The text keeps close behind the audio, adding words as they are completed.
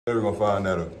Today we're gonna find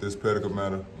out if this pedicle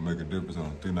matter will make a difference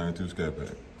on 392 Scat Pack.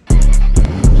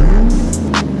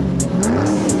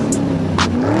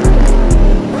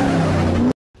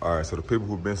 Alright, so the people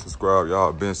who've been subscribed,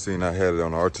 y'all been seeing I had it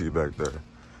on the RT back there.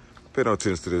 Pay no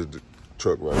attention to this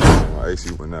truck right here. My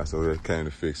AC went out, so they came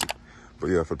to fix it.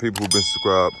 But yeah, for the people who've been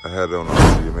subscribed, I had it on the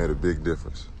RT, it made a big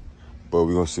difference. But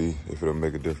we're gonna see if it'll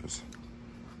make a difference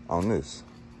on this.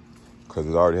 Cause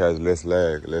it already has less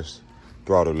lag, less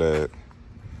throttle lag.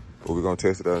 But we're gonna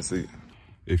test it out and see.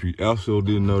 If you also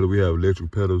didn't know that we have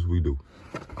electric pedals, we do.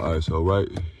 All right, so right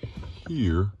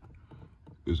here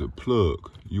is a plug.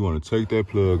 You wanna take that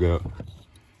plug out,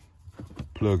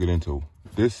 plug it into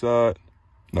this side,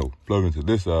 no, plug it into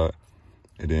this side,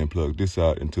 and then plug this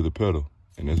side into the pedal.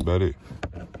 And that's about it.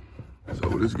 So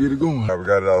let's get it going. All right, we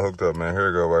got it all hooked up, man.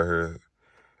 Here we go, right here.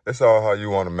 It's all how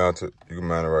you wanna mount it. You can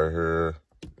mount it right here,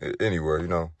 anywhere, you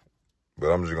know.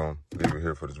 But I'm just gonna leave it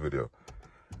here for this video.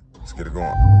 Let's get it going.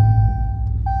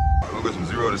 I'm gonna get some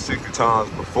 0 to 60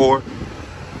 times before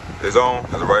it's on.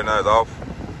 As of right now, it's off.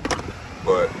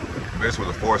 But this was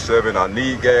a 4.7. I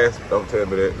need gas. Don't tell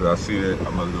me that, because I see that.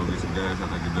 I'm gonna go get some gas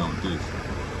after I get done with this.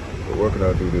 But what can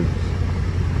I do this?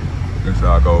 This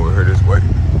how I go over here this way.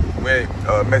 We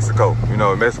in Mexico. You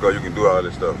know, in Mexico, you can do all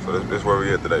this stuff. So this is where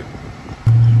we at today.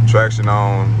 Traction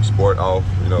on, sport off,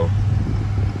 you know.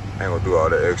 I ain't gonna do all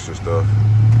that extra stuff.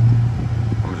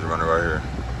 I'm just running right here.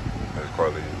 That's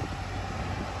Carly.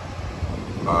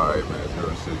 All right, man, 0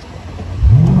 to 60.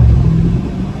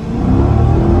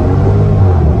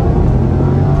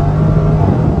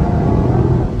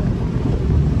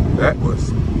 That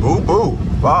was boo-boo,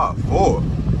 5.4.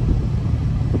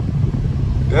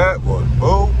 That was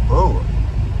boo-boo.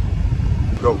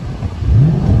 Go.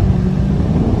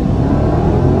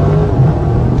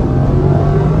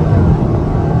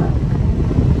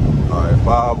 All right,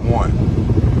 5.1.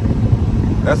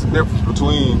 That's the difference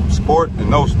between sport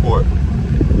and no sport.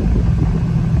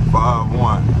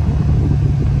 5.1.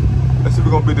 Let's see if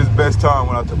we're gonna be this best time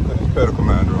when I put this pedal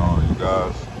commander on, you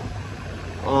guys.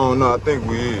 Oh no, I think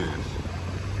we is.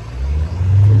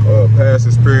 Past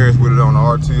experience with it on the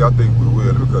RT, I think we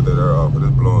will. Let me cut that air off, but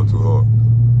it's blowing too hard.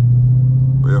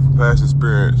 But yeah, from past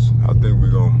experience, I think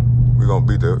we're gonna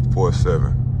beat that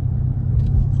 4.7.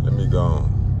 Let me go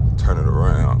turn it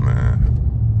around, man.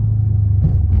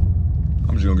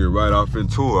 I'm just gonna get right off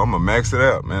into it. I'm gonna max it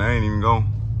out, man. I ain't even gonna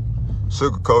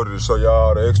sugarcoat it to show y'all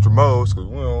all the extra modes, cause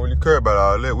we don't really care about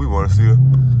all that. We wanna see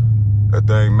that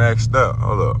thing maxed out.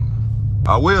 Hold up.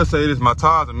 I will say this, my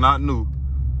tires are not new.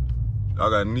 I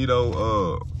got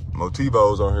Nito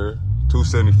Motivos on here,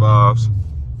 275s.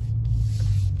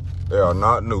 They are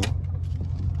not new,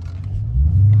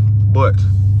 but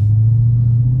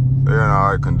they're in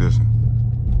all right condition.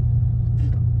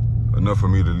 Enough for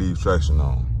me to leave traction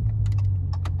on.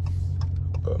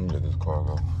 Let me let this car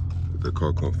go. Let that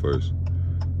car come first.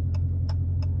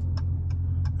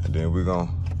 And then we're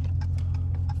gonna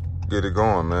get it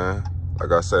going, man.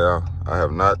 Like I say, I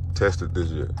have not tested this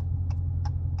yet.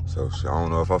 So I don't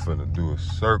know if I'm finna do a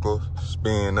circle,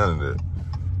 spin, none of that.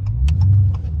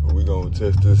 But we gonna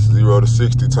test this 0 to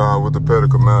 60 time with the pedal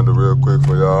commander real quick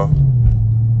for y'all.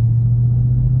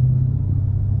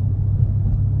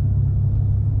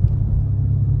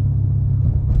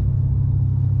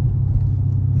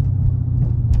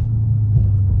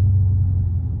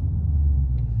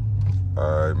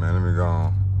 Alright, man, let me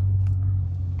go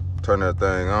turn that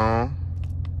thing on.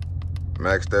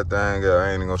 Max that thing out.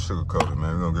 I ain't even gonna sugarcoat it,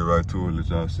 man. We're gonna get right to it, let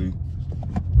y'all see.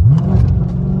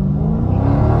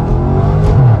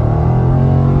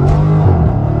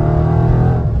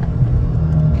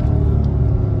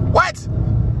 What?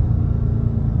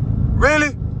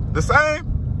 Really? The same?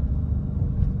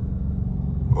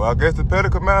 Well, I guess the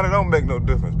pedal commander don't make no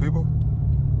difference, people.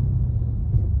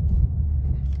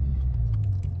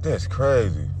 That's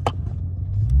crazy.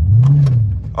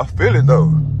 I feel it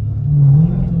though.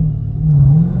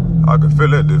 I can feel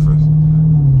that difference.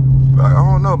 Like, I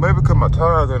don't know, maybe because my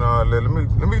tires ain't all that.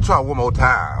 Let me try one more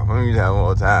time. Let me try one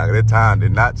more time. That time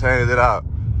did not change it out.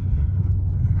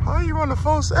 How you run the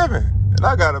 4.7? And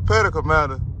I got a pedal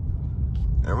commander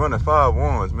and running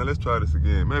 5.1s. Man, let's try this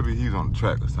again. Maybe he's on the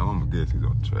track or something. I'm gonna guess he's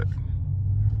on the track.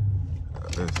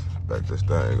 Let's back this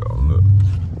thing on. Look.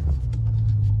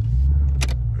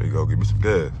 There you go, give me some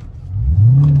gas.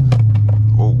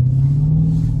 Whoa.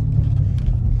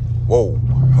 Whoa,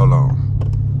 hold on.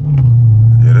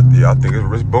 Yeah, I think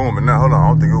it's booming now. Hold on, I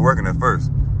don't think it was working at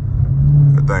first.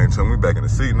 That thing took me back in the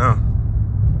seat now.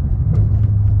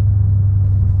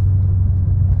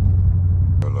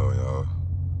 Hello, y'all.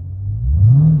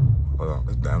 Hold on,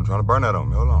 this damn trying to burn that on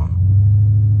me. Hold on.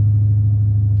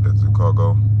 Let the car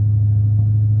go.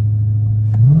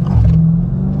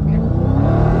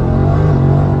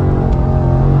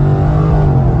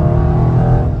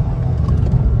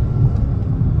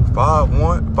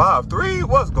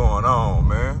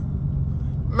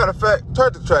 fact,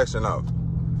 turn the traction off.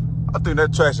 I think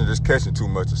that traction just catching too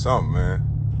much or something, man.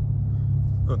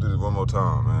 We're gonna do this one more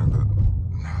time, man.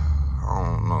 I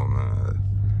don't know, man.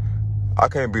 I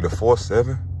can't be the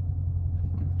 4.7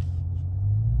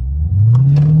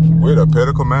 with a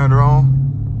pedal commander on.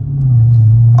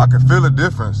 I can feel the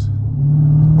difference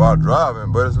while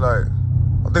driving, but it's like,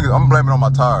 I think I'm blaming it on my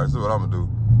tires. That's what I'm gonna do.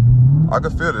 I can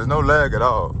feel it. There's no lag at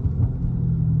all.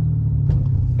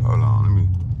 Hold on, let me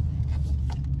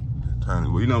turn it.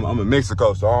 Well, you know, I'm in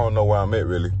Mexico, so I don't know where I'm at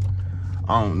really.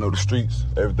 I don't know the streets.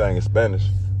 Everything in Spanish.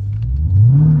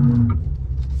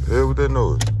 Hell with that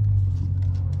noise.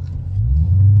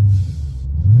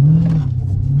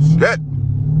 Shit.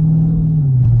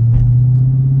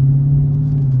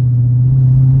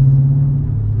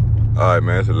 All right,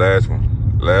 man, it's the last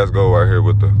one. Last go right here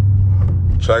with the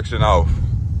traction off.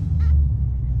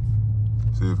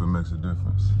 See if it makes a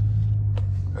difference.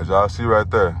 As y'all see right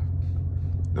there,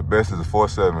 the best is a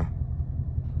 4.7.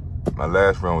 My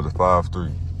last run was a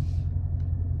 5.3.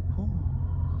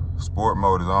 Sport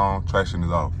mode is on, traction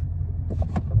is off.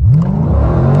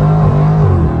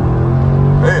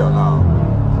 Hell no.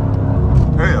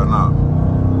 Hell no.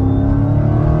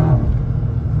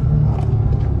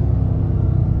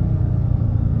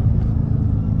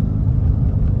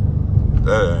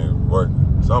 That ain't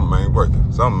working. Something ain't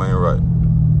working. Something ain't right.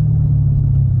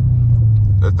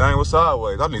 That thing was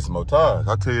sideways. I need some more tires.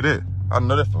 I tell you that. I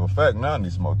know that for a fact now. I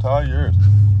need some more tires.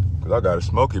 Cause I got a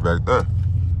smoky back there.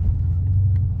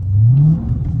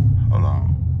 Hold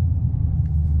on.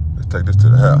 Let's take this to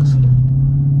the house.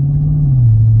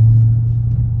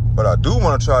 But I do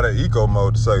want to try that eco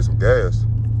mode to save some gas.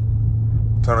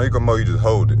 Turn on eco mode, you just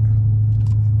hold it.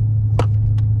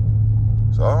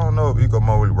 So I don't know if eco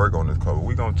mode really work on this car, but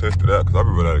we gonna test it out because I be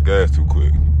running out of gas too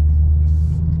quick.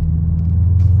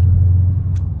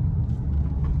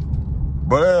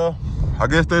 But I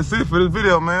guess that's it for this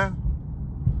video, man.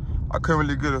 I couldn't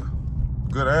really get a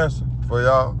good answer for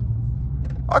y'all.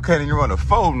 I can't even run a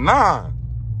 4.9.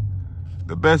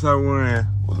 The best I ran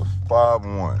was a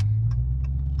 5.1.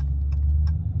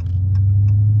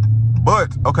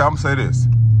 But, okay, I'm gonna say this.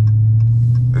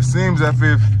 It seems as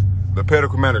if the pedal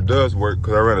commander does work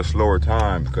because I ran a slower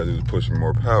time because it was pushing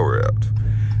more power out.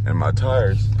 And my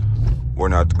tires were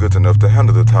not good enough to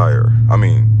handle the tire.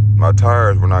 My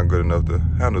tires were not good enough to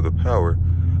handle the power,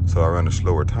 so I ran a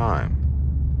slower time.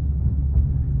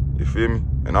 You feel me?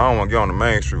 And I don't want to get on the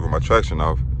main street with my traction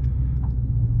off.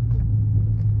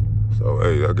 So,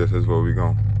 hey, I guess that's where we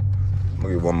going. Let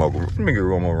me get one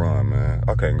more run, man.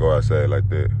 I can't go outside like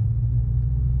that.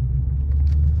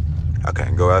 I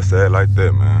can't go outside like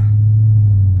that, man.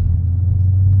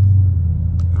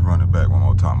 Let's run it back one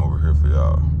more time over here for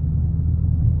y'all.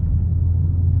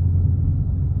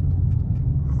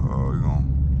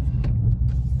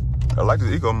 I like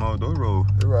this eco mode though.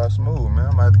 It rides smooth, man.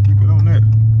 I might have to keep it on that.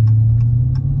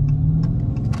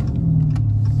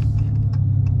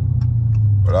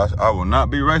 But I will not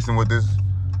be racing with this.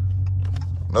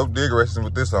 No dig racing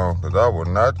with this on, because I will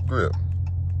not grip.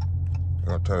 I'm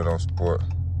gonna turn it on sport.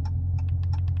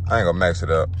 I ain't gonna max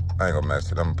it up. I'm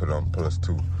gonna put it on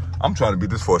 +2. I'm trying to beat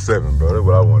this 4.7, bro. That's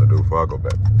what I want to do before I go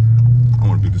back. I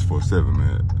want to beat this 4.7,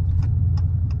 man.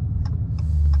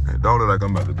 Hey, don't look like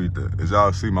I'm about to beat that. As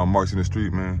y'all see my marks in the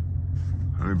street, man.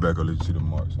 Let me back up, let you see the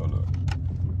marks. Hold up.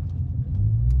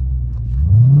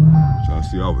 Y'all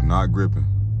see I was not gripping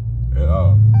at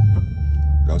all.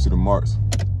 Y'all see the marks?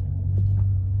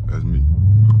 That's me.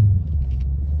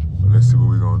 But let's see what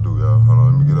we gonna do, y'all. Hold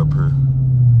on, let me get up here.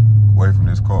 Away from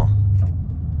this car.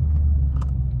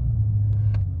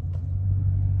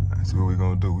 Let's see what we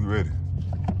gonna do. We ready?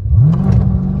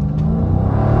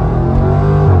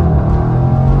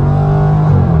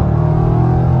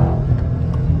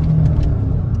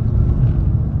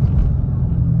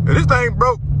 If this thing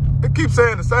broke, it keeps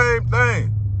saying the same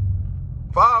thing.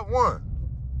 5.1.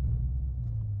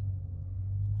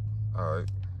 All right.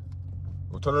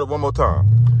 We'll turn it up one more time.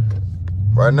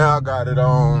 Right now, I got it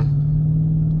on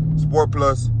Sport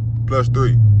Plus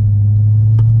 +3.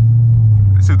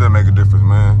 Let's see if that make a difference,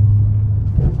 man.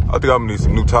 I think I'm gonna need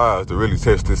some new tires to really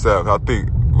test this out. I think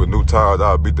with new tires,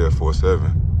 I'll beat that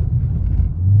 4.7.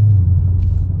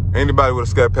 Anybody with a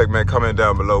Scat pack, man, comment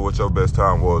down below what your best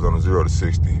time was on a 0 to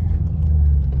 60.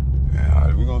 Yeah, all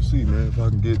right, we're gonna see, man, if I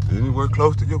can get anywhere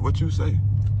close to get what you say.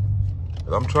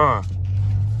 But I'm trying.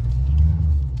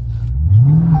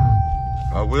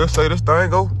 I will say this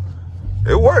thing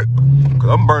it worked. Cause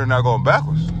I'm burning out going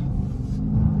backwards.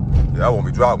 Yeah, I won't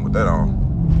be dropping with that on.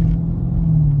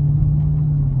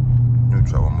 Let me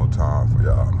try one more time for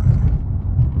y'all, man.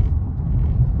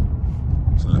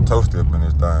 It's a little toasty up in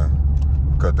this thing.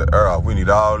 Cut the air off. We need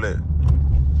all that.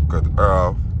 Cut the air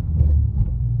off.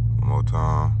 One more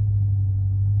time.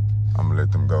 I'm gonna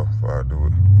let them go before I do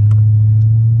it.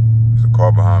 There's a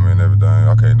car behind me and everything.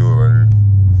 I can't do it right here.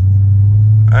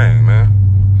 Dang, man.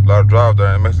 There's a lot of drive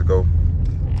there in Mexico.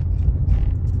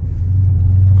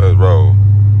 Let's roll.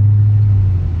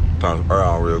 Turn the air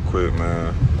on real quick,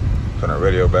 man. Turn the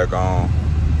radio back on.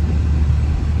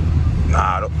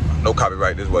 Nah, no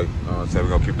copyright this way. You know what I'm saying?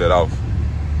 We're gonna keep that off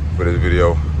for this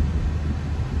video.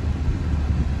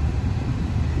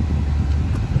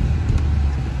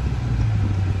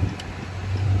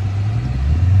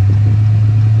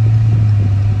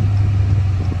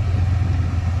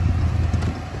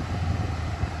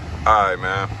 Alright,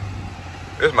 man.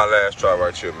 This is my last try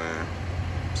right here, man.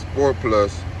 Sport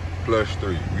plus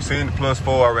 3. We seen the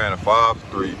 +4, I ran a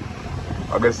 5.3.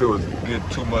 I guess it was getting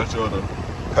too much of the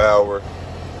power.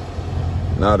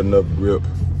 Not enough grip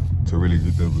to really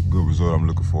get the good result I'm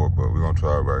looking for, but we're gonna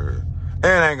try it right here.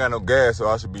 And I ain't got no gas, so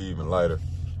I should be even lighter.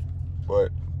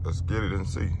 But let's get it and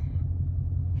see.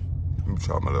 Let me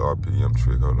try my little RPM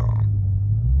trick, hold on.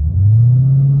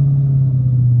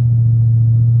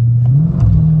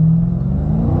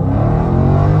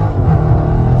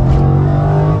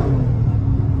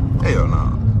 Hell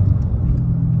no.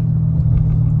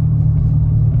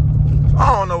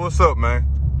 I don't know what's up, man.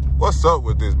 What's up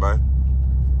with this, man?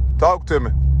 Talk to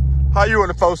me. How you on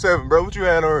the 4.7, bro? What you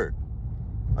had on it?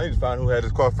 I need to find who had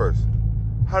this car first.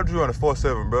 How did you on the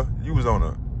 4.7, bro? You was on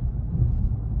the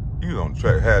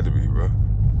track. Had to be, bro.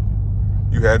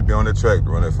 You had to be on the track to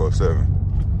run that 4.7.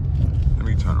 Let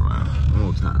me turn around.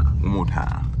 One more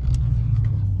time.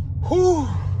 Whew.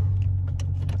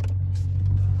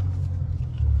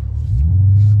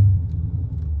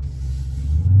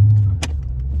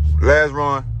 Last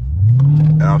run,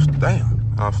 and I'm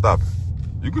stopping.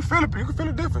 You can feel it. You can feel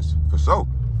the difference for sure.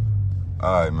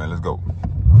 All right, man, let's go.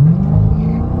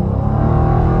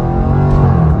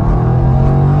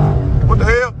 What the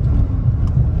hell?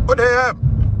 What the hell happened?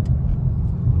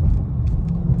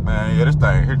 Man, yeah, this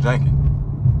thing here janky.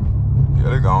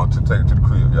 Yeah, they going to take it to the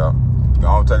crib, y'all.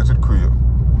 Gonna take it to the crib.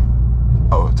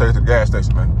 Oh, take it to the gas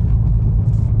station, man.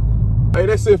 Hey,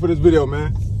 that's it for this video,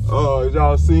 man. As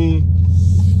y'all seen,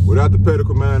 without the pedal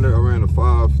commander, I ran a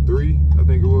 5.3, I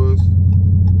think it was.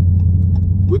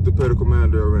 With the pedal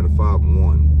commander, I ran a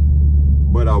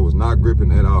 5.1. But I was not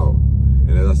gripping at all.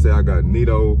 And as I said, I got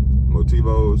Nito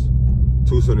Motivos,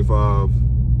 275,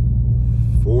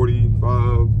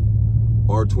 45,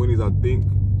 R20s, I think.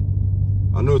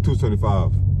 I know it's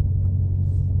 225.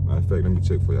 Matter of fact, let me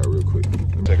check for y'all real quick.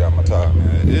 Let me check out my tire,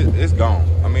 man. It's gone.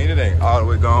 I mean, it ain't all the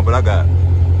way gone, but I got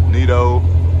Nito,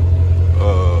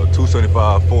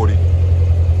 275, 40,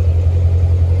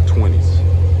 20s.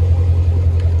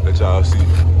 Let y'all see.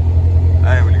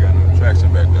 I ain't really got no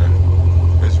traction back there.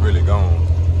 It's really gone.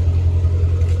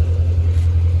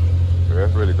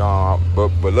 That's really gone.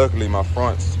 But luckily my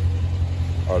fronts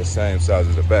are the same size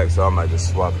as the back, so I might just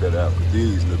swap that out. Cause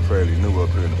these look fairly new up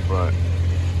here in the front.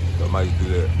 So I might just do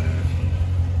that, man.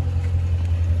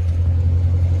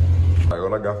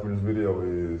 All I got from this video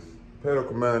is pedal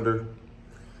commander.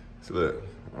 So look,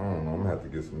 I don't know, I'm gonna have to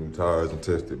get some new tires and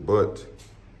test it, but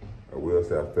I will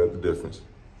say I felt the difference.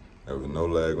 There was no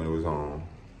lag when it was on.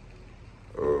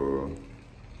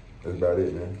 That's about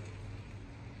it, man.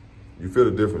 You feel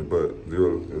the difference, but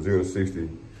 0 to 60,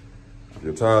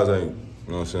 your tires ain't,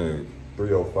 you know what I'm saying,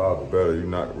 305 or better, you're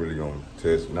not really gonna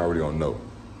test, you're not really gonna know.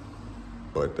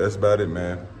 But that's about it,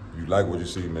 man. If you like what you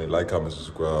see, man, like, comment,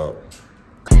 subscribe.